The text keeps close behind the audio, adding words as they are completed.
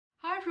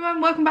everyone,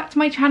 welcome back to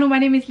my channel. My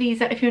name is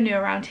Lisa if you're new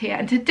around here,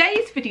 and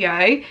today's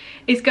video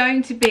is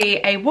going to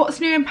be a what's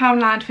new in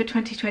Poundland for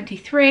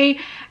 2023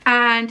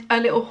 and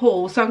a little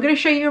haul. So I'm going to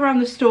show you around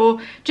the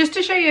store just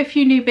to show you a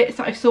few new bits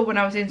that I saw when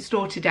I was in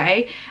store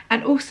today,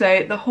 and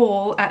also the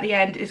haul at the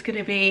end is going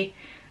to be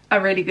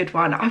a really good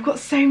one. I've got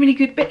so many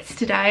good bits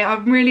today.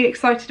 I'm really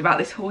excited about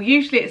this haul.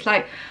 Usually it's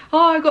like, oh,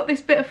 I got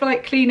this bit of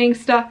like cleaning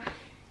stuff.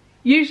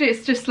 Usually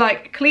it's just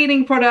like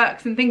cleaning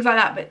products and things like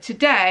that, but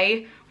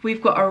today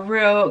we've got a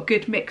real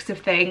good mix of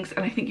things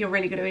and I think you're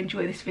really going to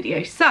enjoy this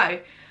video. So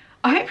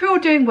I hope you're all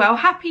doing well.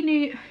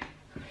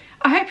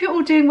 I hope you're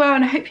all doing well,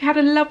 and I hope you had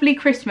a lovely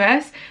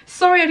Christmas.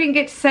 Sorry I didn't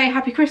get to say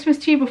happy Christmas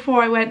to you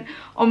before I went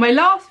on my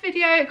last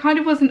video. It kind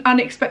of was an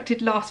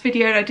unexpected last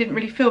video and I didn't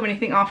really film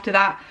anything after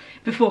that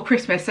before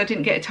Christmas, so I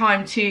didn't get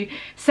time to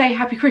say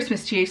happy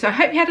Christmas to you. So I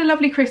hope you had a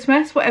lovely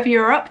Christmas, whatever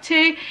you're up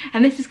to,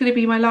 and this is going to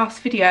be my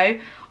last video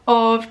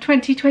of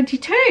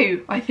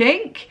 2022, I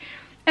think.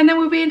 And then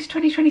we'll be into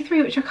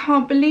 2023, which I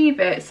can't believe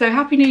it. So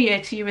happy new year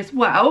to you as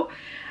well.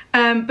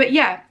 But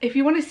yeah, if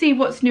you want to see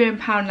what's new in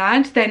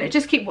Poundland, then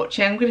just keep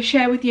watching. I'm going to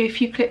share with you a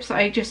few clips that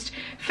I just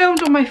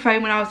filmed on my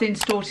phone when I was in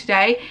store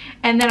today,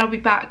 and then I'll be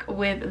back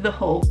with the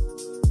haul.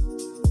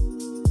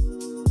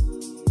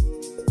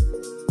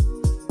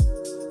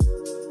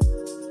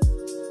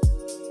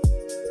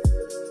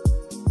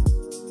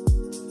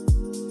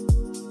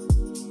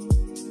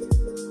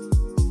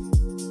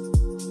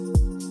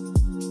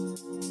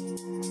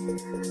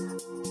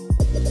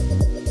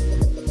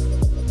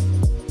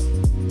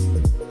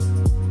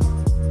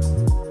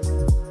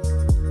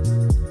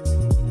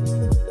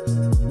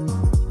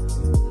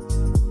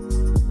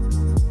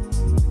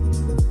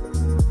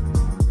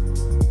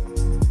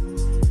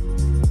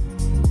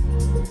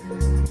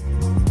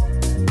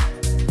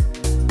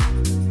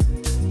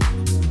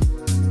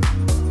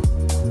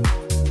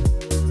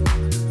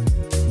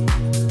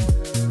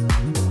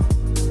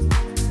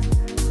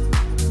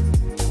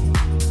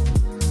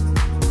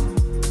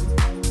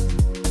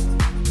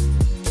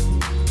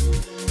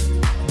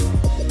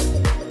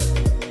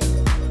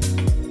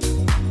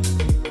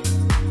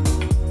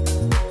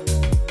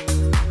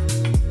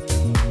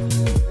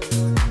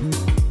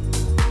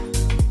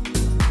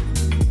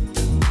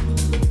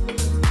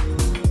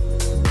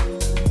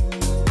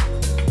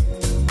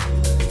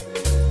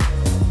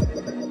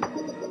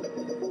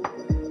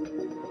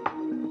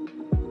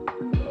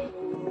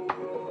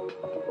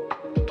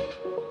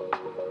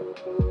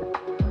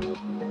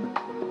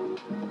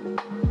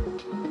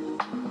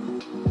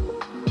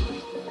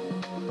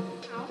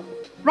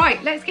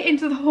 Right, let's get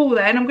into the haul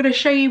then. I'm going to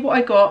show you what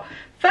I got.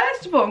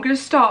 First of all, I'm going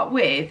to start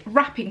with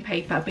wrapping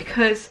paper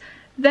because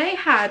they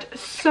had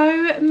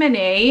so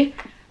many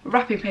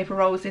wrapping paper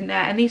rolls in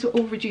there, and these were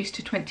all reduced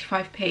to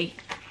 25p.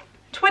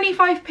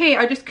 25p,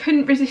 I just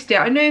couldn't resist it.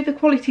 I know the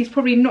quality is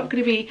probably not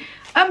going to be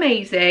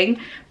amazing,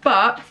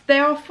 but they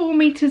are 4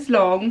 meters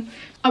long.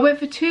 I went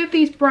for 2 of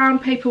these brown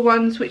paper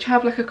ones which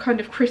have like a kind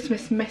of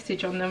Christmas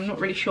message on them. I'm not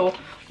really sure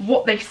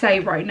what they say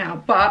right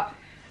now, but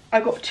I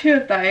got 2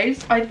 of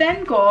those. I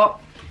then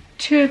got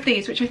 2 of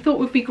these which I thought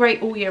would be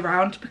great all year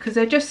round because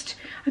they're just,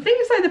 I think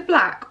it's either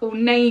black or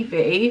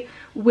navy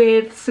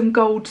with some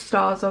gold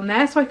stars on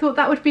there, so I thought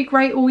that would be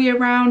great all year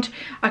round.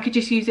 I could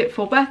just use it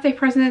for birthday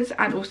presents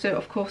and also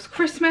of course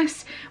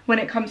Christmas when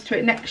it comes to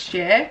it next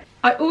year.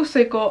 I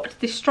also got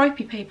this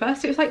stripy paper,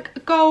 so it's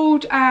like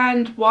gold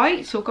and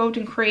white or gold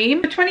and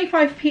cream. For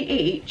 25p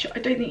each, I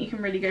don't think you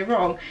can really go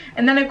wrong.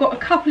 And then I've got a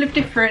couple of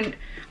different,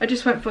 I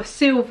just went for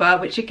silver,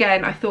 which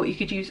again I thought you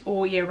could use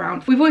all year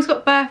round. We've always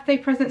got birthday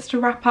presents to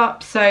wrap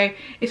up, so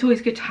it's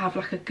always good to have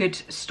like a good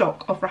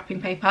stock of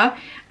wrapping paper.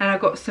 And I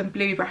got some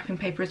blue wrapping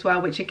paper as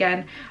well, which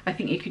again I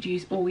think you could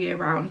use all year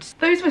round.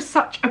 Those were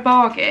such a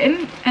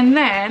bargain. And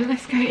then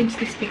let's go into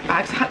this big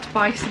bag. So I had to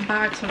buy some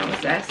bags when I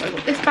was there, so I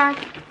got this bag,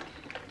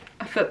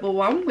 a football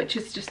one, which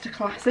is just a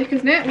classic,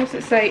 isn't it? What's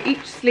it say?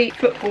 Each sleep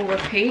football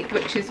repeat,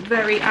 which is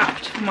very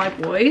apt for my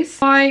boys.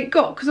 I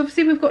got, because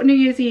obviously we've got New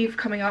Year's Eve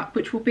coming up,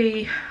 which will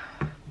be,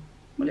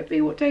 will it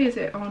be, what day is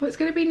it on? Oh, it's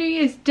going to be New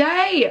Year's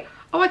Day.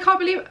 Oh, I can't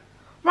believe it.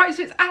 Right,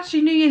 so it's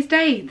actually New Year's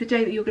Day, the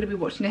day that you're going to be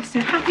watching this.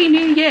 So happy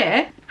New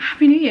Year.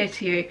 Happy New Year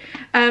to you.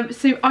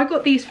 So I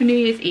got these for New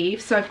Year's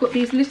Eve. So I've got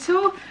these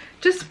little,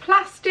 just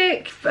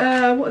plastic, what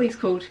are these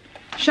called?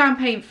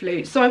 Champagne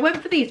flutes. So I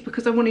went for these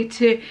because I wanted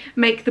to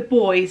make the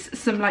boys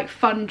some like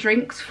fun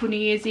drinks for New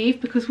Year's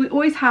Eve, because we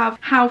always have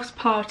house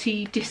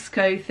party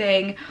disco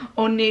thing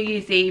on New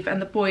Year's Eve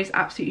and the boys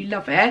absolutely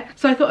love it.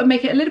 So I thought I'd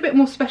make it a little bit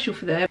more special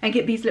for them and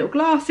get these little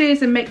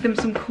glasses and make them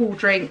some cool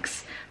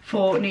drinks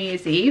for New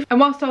Year's Eve. And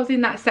whilst I was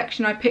in that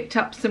section, I picked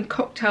up some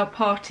cocktail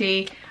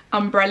party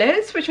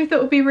umbrellas, which I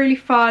thought would be really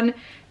fun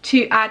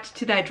to add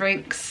to their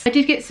drinks. I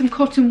did get some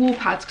cotton wool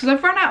pads because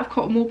I've run out of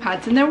cotton wool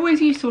pads and they're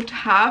always useful to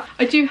have.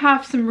 I do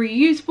have some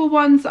reusable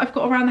ones that I've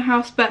got around the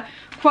house, but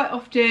quite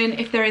often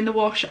if they're in the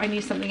wash I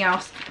need something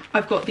else,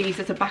 I've got these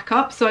as a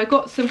backup. So I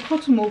got some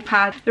cotton wool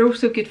pads. They're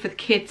also good for the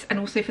kids and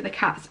also for the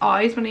cat's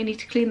eyes when I need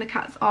to clean the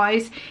cat's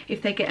eyes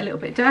if they get a little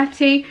bit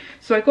dirty.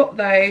 So I got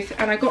those,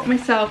 and I got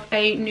myself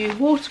a new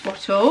water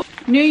bottle.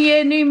 New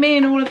year, new me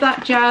and all of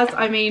that jazz.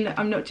 I mean,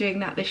 I'm not doing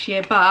that this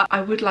year, but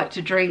I would like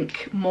to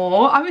drink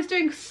more. I was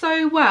doing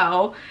so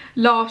well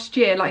last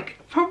year, like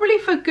probably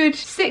for a good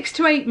 6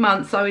 to 8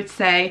 months, I would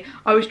say.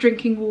 I was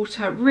drinking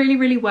water really,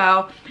 really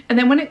well. And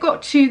then when it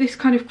got to this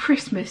kind of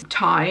Christmas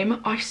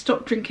time, I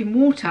stopped drinking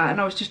water and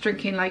I was just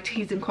drinking like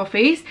teas and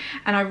coffees.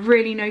 And I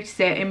really noticed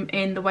it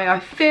in the way I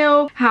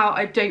feel, how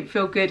I don't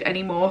feel good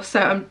anymore.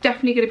 So I'm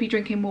definitely going to be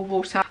drinking more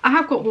water. I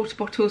have got water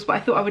bottles, but I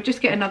thought I would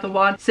just get another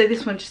one. So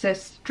this one just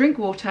says drink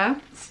water,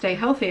 stay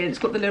healthy. And it's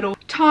got the little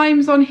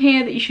times on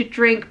here that you should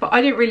drink, but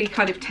I don't really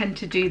kind of tend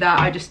to do that.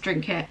 I just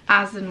drink it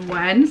as and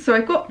when. So I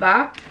got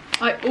that.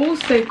 I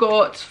also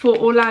got, for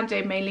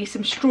Orlando mainly,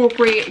 some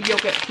strawberry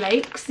yogurt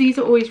flakes. These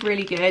are always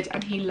really good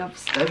and he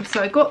loves them.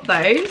 So I got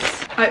those.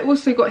 I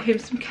also got him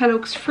some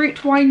Kellogg's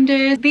fruit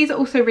winders. These are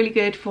also really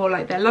good for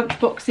like their lunch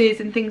boxes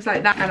and things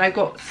like that. And I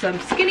got some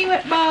Skinny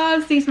Whip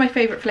bars. These are my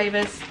favourite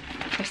flavours.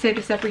 I say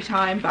this every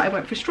time, but I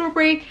went for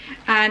strawberry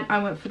and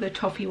I went for the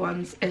toffee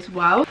ones as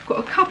well. I've got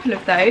a couple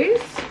of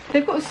those.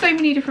 They've got so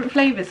many different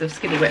flavours of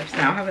Skinny Whips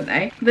now, haven't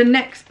they? The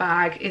next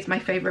bag is my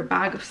favourite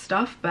bag of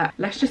stuff, but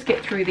let's just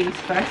get through these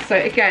first. So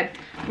again,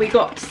 we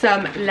got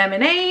some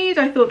lemonade.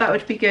 I thought that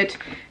would be good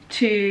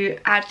to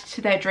add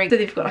to their drink. So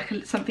they've got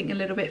like something a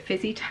little bit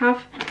fizzy to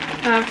have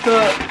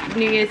for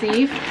New Year's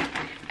Eve.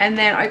 And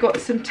then I got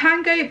some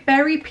Tango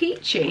Berry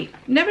Peachy.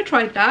 Never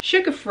tried that.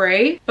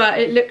 Sugar-free, but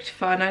it looked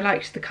fun. I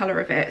liked the colour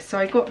of it. So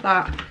I got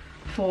that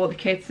for the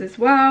kids as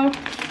well.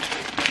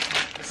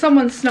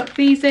 Someone snuck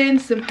these in,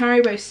 some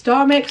Haribo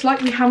Star Mix.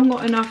 Like we haven't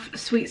got enough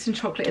sweets and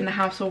chocolate in the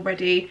house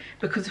already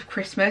because of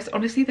Christmas.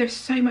 Honestly, there's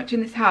so much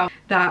in this house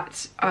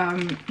that,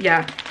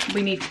 yeah,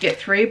 we need to get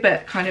through,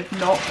 but kind of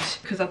not,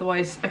 because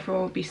otherwise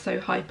everyone would be so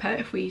hyper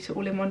if we eat it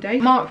all in one day.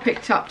 Mark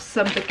picked up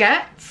some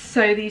baguettes.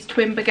 So these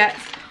twin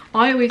baguettes.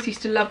 I always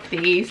used to love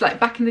these. Like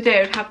back in the day,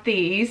 I would have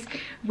these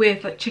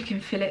with like chicken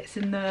fillets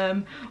in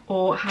them,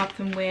 or have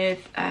them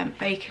with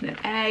bacon and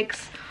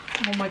eggs.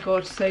 Oh my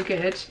god, so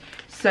good.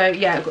 So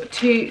yeah, I've got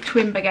 2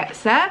 twin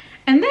baguettes there.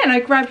 And then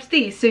I grabbed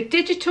these, so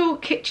digital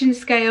kitchen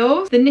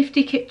scales, the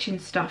Nifty Kitchen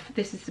stuff.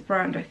 This is the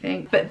brand, I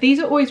think. But these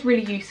are always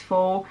really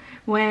useful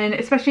when,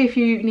 especially if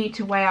you need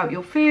to weigh out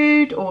your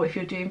food or if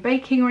you're doing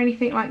baking or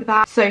anything like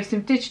that. So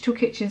some digital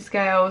kitchen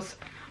scales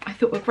I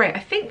thought were great. I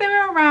think they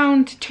were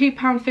around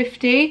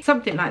 £2.50,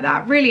 something like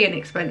that. Really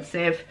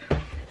inexpensive,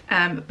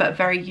 but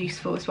very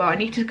useful as well. I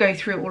need to go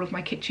through all of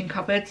my kitchen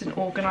cupboards and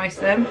organise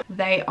them.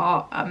 They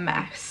are a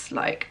mess,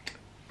 like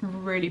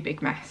really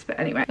big mess. But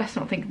anyway, let's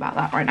not think about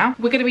that right now.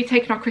 We're going to be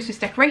taking our Christmas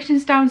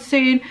decorations down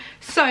soon,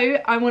 so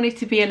I wanted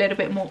to be a little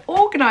bit more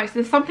organised.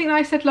 And something that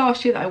I said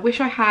last year that I wish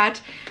I had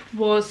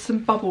was some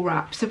bubble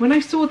wrap. So when I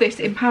saw this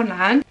in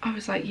Poundland, I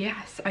was like,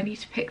 yes, I need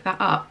to pick that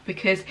up,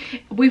 because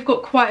we've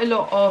got quite a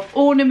lot of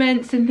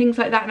ornaments and things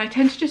like that, and I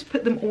tend to just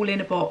put them all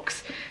in a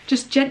box,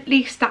 just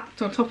gently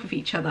stacked on top of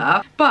each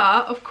other.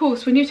 But of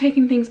course, when you're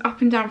taking things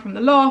up and down from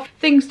the loft,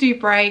 things do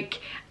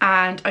break,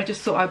 and I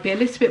just thought I'd be a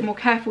little bit more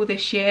careful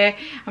this year.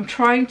 I'm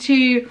trying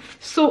to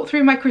sort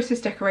through my Christmas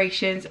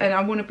decorations, and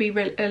I want to be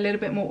a little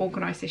bit more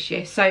organised this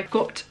year. So I've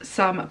got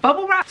some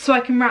bubble wrap so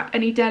I can wrap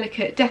any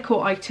delicate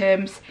decor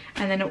items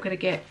and they're not going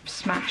to get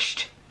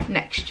smashed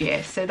next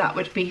year. So that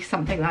would be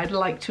something that I'd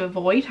like to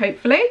avoid,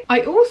 hopefully.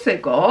 I also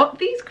got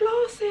these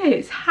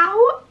glasses.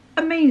 How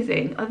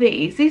amazing are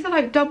these? These are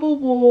like double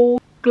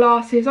wall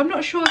glasses. I'm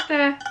not sure if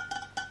they're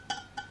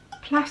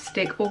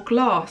plastic or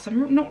glass.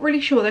 I'm not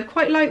really sure. They're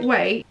quite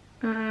lightweight.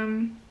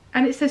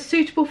 And it says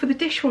suitable for the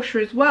dishwasher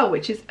as well,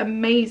 which is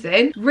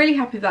amazing. Really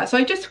happy with that. So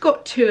I just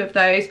got 2 of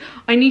those.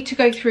 I need to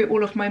go through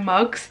all of my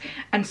mugs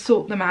and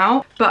sort them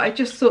out. But I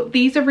just thought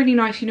these are really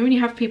nice. You know, when you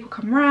have people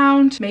come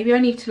around, maybe I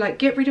need to like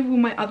get rid of all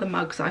my other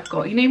mugs that I've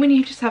got. You know, when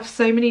you just have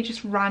so many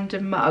just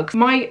random mugs.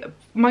 My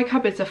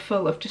cupboards are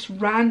full of just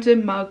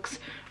random mugs,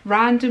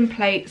 random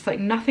plates, like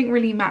nothing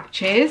really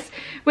matches,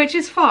 which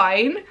is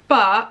fine,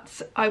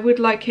 but I would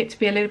like it to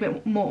be a little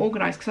bit more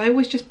organized, because I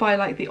always just buy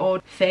like the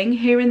odd thing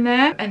here and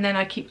there, and then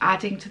I keep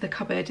adding to the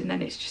cupboard, and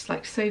then it's just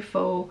like so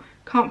full,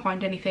 can't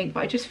find anything.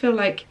 But I just feel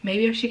like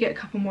maybe I should get a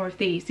couple more of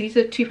these. These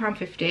are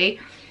 £2.50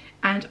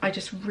 and I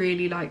just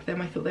really like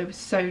them. I thought they were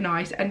so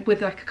nice, and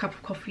with like a cup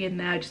of coffee in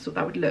there, I just thought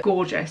that would look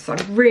gorgeous. So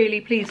I'm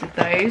really pleased with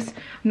those. I've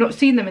not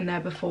seen them in there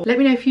before. Let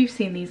me know if you've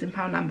seen these in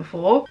Poundland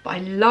before, but I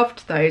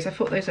loved those. I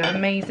thought those are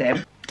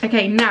amazing.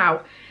 Okay,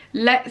 now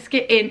let's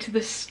get into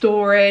the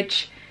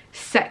storage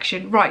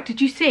section. Right,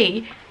 did you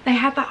see they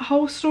had that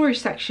whole storage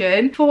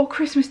section for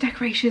Christmas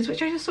decorations,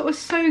 which I just thought was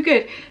so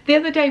good. The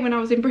other day when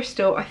I was in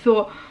Bristol, I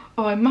thought,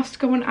 oh, I must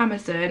go on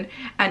Amazon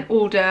and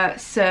order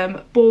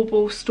some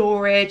bauble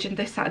storage and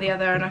this, that, and the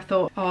other. And I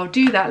thought, oh, I'll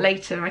do that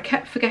later. And I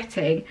kept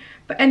forgetting.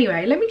 But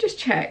anyway, let me just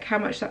check how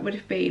much that would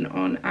have been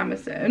on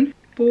Amazon.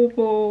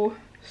 Bauble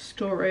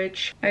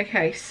storage.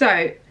 Okay,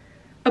 so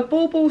a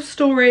bauble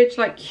storage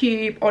like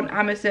cube on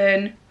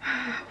Amazon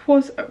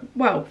was,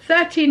 well,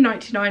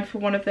 £13.99 for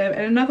one of them,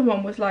 and another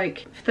one was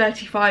like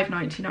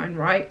 £35.99,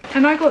 right?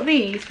 And I got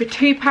these for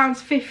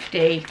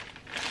 £2.50.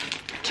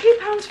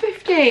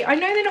 £2.50. I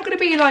know they're not going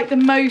to be like the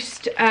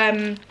most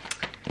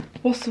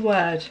what's the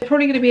word? They're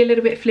probably going to be a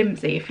little bit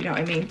flimsy, if you know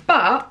what I mean.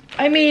 But,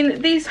 I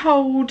mean, these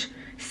hold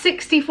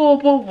 64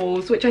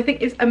 baubles, which I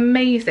think is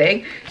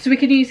amazing. So we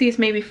could use these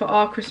maybe for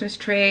our Christmas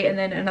tree, and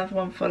then another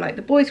one for like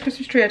the boys'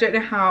 Christmas tree. I don't know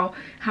how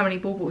many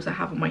baubles I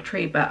have on my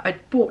tree, but I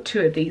bought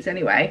 2 of these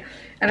anyway.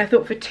 And I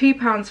thought for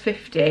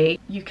 £2.50,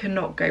 you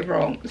cannot go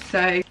wrong.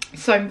 So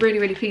I'm really,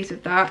 really pleased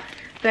with that.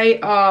 They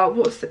are,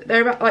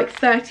 they're about like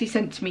 30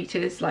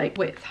 centimetres, like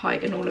width,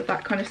 height, and all of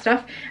that kind of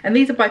stuff. And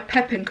these are by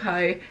Pep &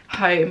 Co.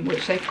 Home,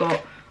 which they've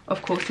got,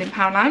 of course, in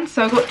Poundland.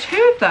 So I got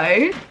 2 of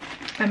those.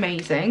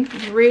 Amazing.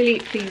 Really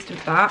pleased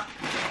with that.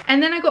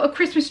 And then I got a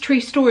Christmas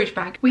tree storage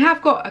bag. We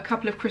have got a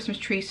couple of Christmas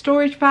tree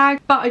storage bags,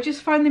 but I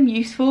just find them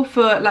useful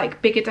for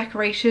like bigger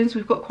decorations.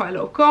 We've got quite a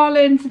lot of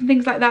garlands and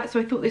things like that, so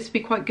I thought this would be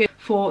quite good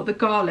for the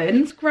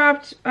garlands.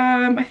 Grabbed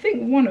I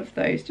think 1 of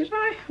those, did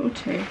I? Or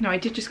 2? No, I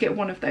did just get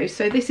 1 of those.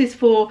 So this is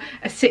for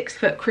a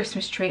 6-foot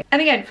Christmas tree.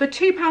 And again, for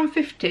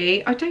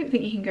 £2.50, I don't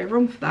think you can go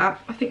wrong for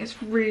that. I think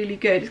it's really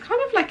good. It's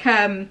kind of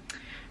like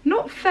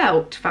not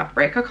felt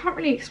fabric. I can't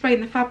really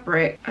explain the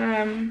fabric.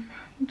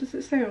 What does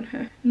it say on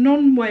here?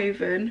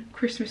 Non-woven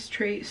Christmas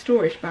tree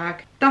storage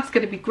bag. That's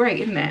going to be great,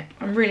 isn't it?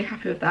 I'm really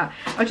happy with that.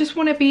 I just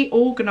want to be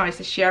organised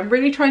this year. I'm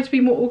really trying to be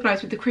more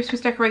organised with the Christmas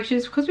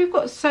decorations because we've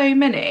got so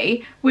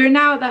many. We're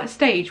now at that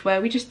stage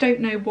where we just don't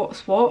know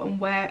what's what and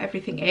where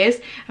everything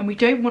is, and we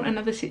don't want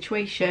another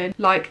situation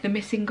like the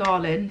missing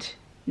garland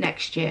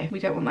next year. We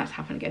don't want that to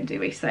happen again, do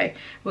we? So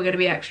we're going to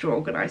be extra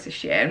organised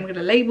this year, and we're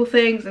going to label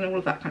things and all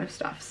of that kind of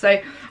stuff. So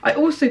I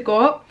also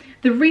got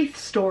the wreath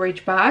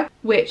storage bag,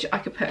 which I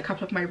could put a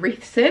couple of my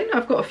wreaths in.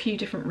 I've got a few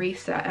different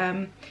wreaths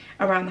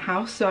around the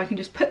house, so I can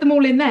just put them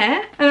all in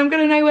there and I'm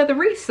going to know where the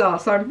wreaths are,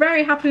 so I'm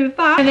very happy with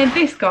that. And then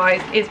this,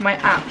 guys, is my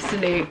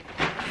absolute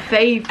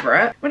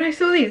favourite. When I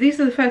saw these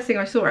are the first thing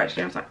I saw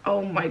actually. I was like,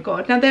 oh my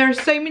god. Now there are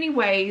so many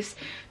ways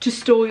to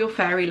store your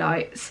fairy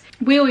lights.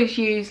 We always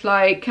use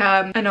like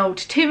an old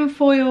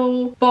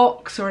tinfoil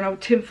box or an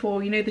old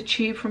tinfoil, you know, the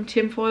tube from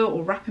tinfoil,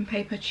 or wrapping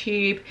paper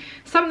tube,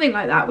 something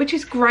like that, which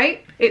is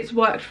great. It's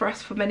worked for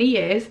us for many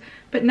years.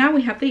 But now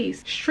we have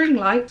these string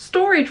light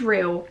storage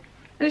reel,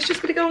 and it's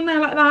just going to go on there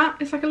like that.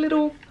 It's like a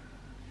little,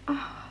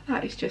 oh,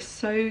 that is just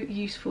so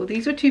useful.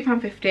 These were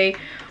 £2.50.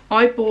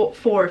 I bought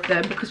 4 of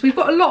them because we've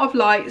got a lot of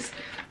lights.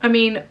 I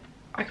mean,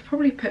 I could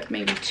probably put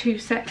maybe 2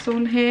 sets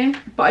on here,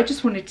 but I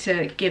just wanted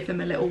to give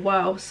them a little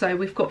whirl. So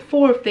we've got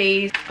 4 of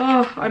these.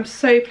 Oh, I'm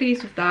so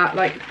pleased with that.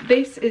 Like,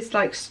 this is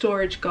like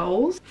storage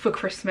goals for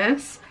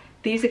Christmas.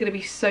 These are going to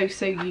be so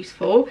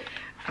useful.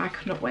 I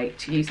could not wait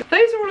to use it.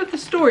 Those are all of the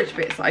storage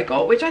bits that I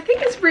got, which I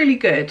think is really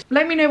good.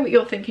 Let me know what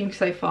you're thinking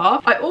so far.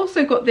 I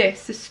also got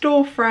this, the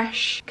Store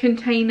Fresh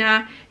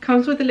container.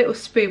 Comes with a little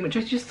spoon, which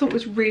I just thought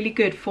was really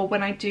good for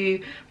when I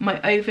do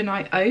my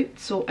overnight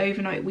oats or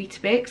overnight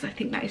Weetabix. I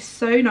think that is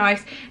so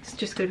nice. It's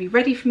just going to be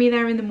ready for me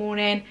there in the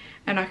morning,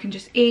 and I can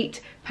just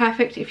eat.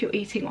 Perfect if you're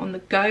eating on the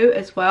go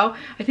as well.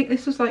 I think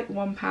this was like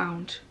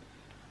 £1.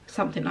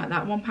 Something like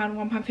that, £1,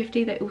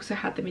 £1.50. They also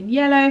had them in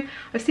yellow.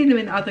 I've seen them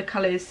in other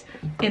colours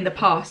in the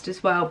past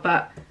as well,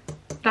 but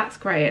that's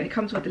great. And it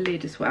comes with a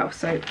lid as well,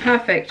 so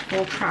perfect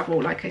for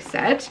travel, like I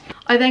said.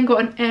 I then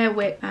got an Air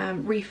Wick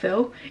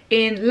refill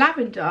in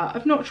lavender.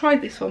 I've not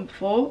tried this one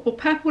before, or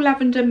purple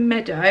lavender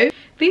meadow.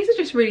 These are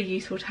just really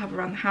useful to have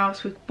around the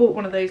house. We've bought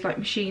one of those like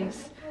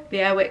machines, the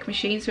Air Wick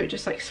machine, so it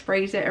just like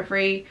sprays it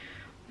every,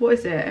 what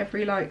is it,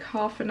 every like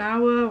half an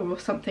hour or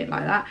something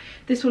like that.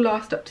 This will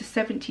last up to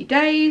 70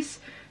 days.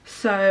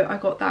 So I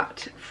got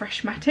that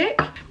Freshmatic.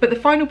 But the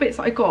final bits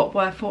that I got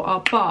were for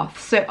our bath.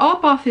 So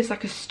our bath is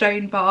like a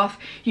stone bath.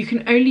 You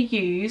can only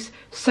use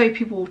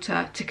soapy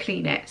water to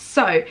clean it.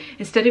 So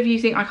instead of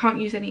using, I can't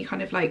use any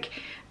kind of like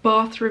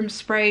bathroom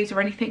sprays or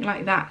anything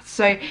like that.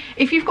 So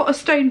if you've got a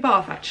stone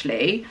bath,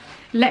 actually,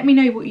 let me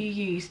know what you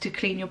use to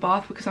clean your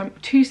bath, because I'm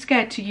too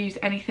scared to use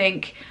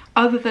anything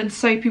other than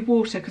soapy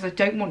water, because I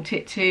don't want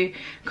it to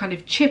kind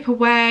of chip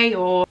away,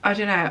 or I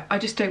don't know, I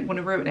just don't want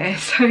to ruin it.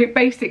 So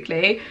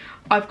basically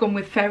I've gone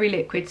with fairy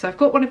liquid. So I've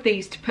got one of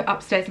these to put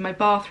upstairs in my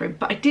bathroom,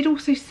 but I did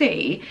also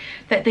see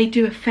that they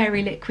do a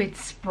fairy liquid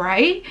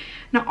spray.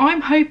 Now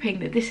I'm hoping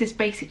that this is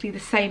basically the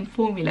same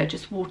formula,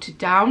 just watered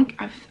down.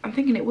 I'm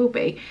thinking it will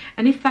be,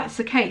 and if that's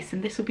the case,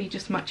 then this will be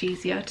just much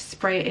easier to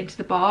spray it into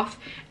the bath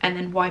and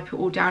then wipe it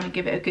all down and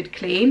give it a good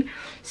clean.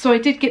 So I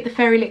did get the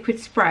fairy liquid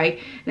spray,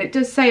 and it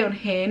does say on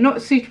here,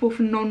 not suitable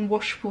for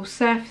non-washable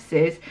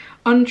surfaces,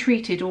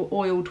 untreated or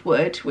oiled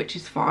wood, which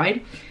is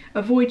fine.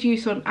 Avoid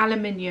use on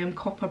aluminium,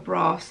 copper,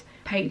 brass,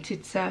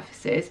 painted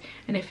surfaces,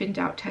 and if in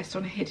doubt, test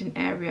on a hidden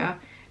area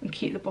and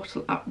keep the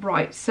bottle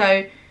upright.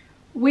 So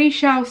we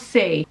shall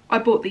see. I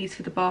bought these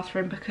for the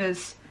bathroom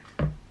because,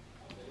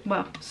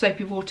 well,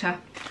 soapy water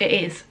it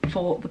is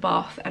for the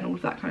bath and all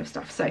of that kind of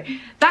stuff. So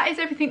that is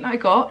everything that I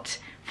got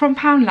from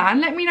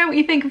Poundland. Let me know what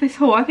you think of this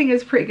haul. I think it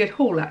was a pretty good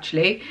haul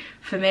actually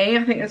for me.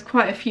 I think there's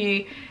quite a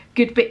few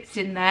good bits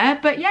in there.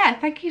 But yeah,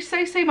 thank you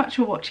so much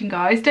for watching,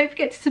 guys. Don't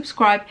forget to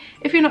subscribe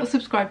if you're not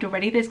subscribed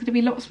already. There's going to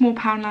be lots more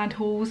Poundland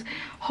hauls,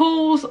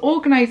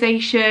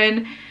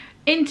 organisation,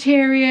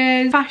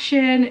 interiors,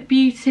 fashion,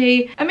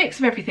 beauty, a mix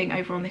of everything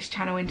over on this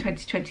channel in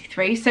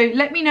 2023. So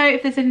let me know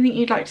if there's anything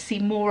you'd like to see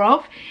more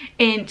of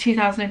in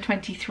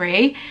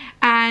 2023.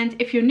 And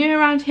if you're new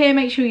around here,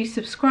 make sure you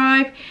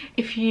subscribe.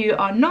 If you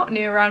are not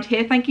new around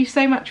here, thank you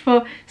so much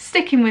for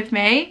sticking with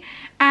me,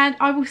 and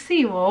I will see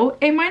you all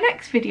in my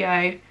next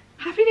video.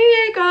 Happy New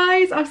Year,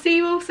 guys. I'll see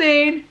you all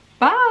soon.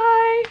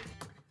 Bye.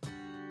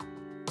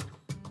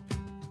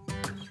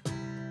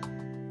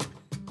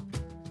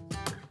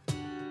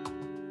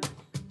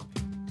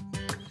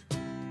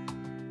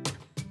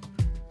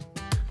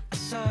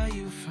 Saw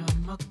you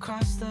from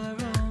across the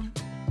room.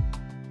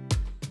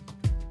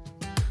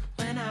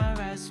 When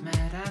our eyes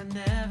met, I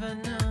never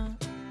knew